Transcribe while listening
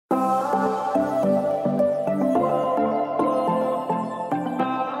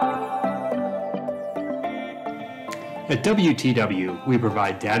At WTW, we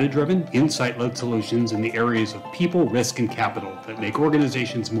provide data-driven, insight-led solutions in the areas of people, risk, and capital that make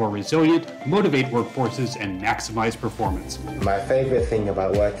organizations more resilient, motivate workforces, and maximize performance. My favorite thing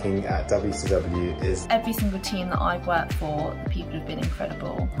about working at WTW is every single team that I've worked for, the people have been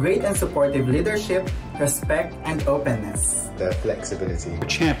incredible. Great and supportive leadership, respect, and openness. The flexibility. We're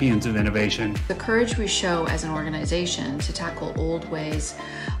champions of innovation. The courage we show as an organization to tackle old ways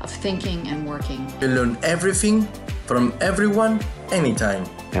of thinking and working. You learn everything from everyone, anytime.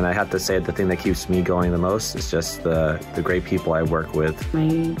 And I have to say the thing that keeps me going the most is just the great people I work with.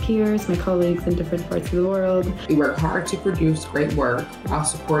 My peers, my colleagues in different parts of the world. We work hard to produce great work while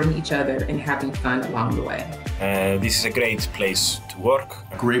supporting each other and having fun along the way. This is a great place to work.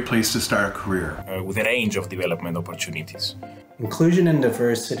 A great place to start a career. With a range of development opportunities. Inclusion and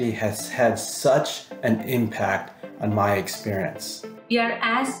diversity has had such an impact on my experience. We are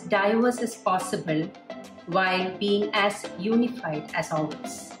as diverse as possible while being as unified as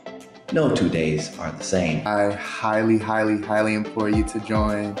always. No 2 days are the same. I highly implore you to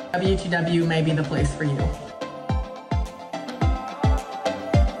join. WTW may be the place for you.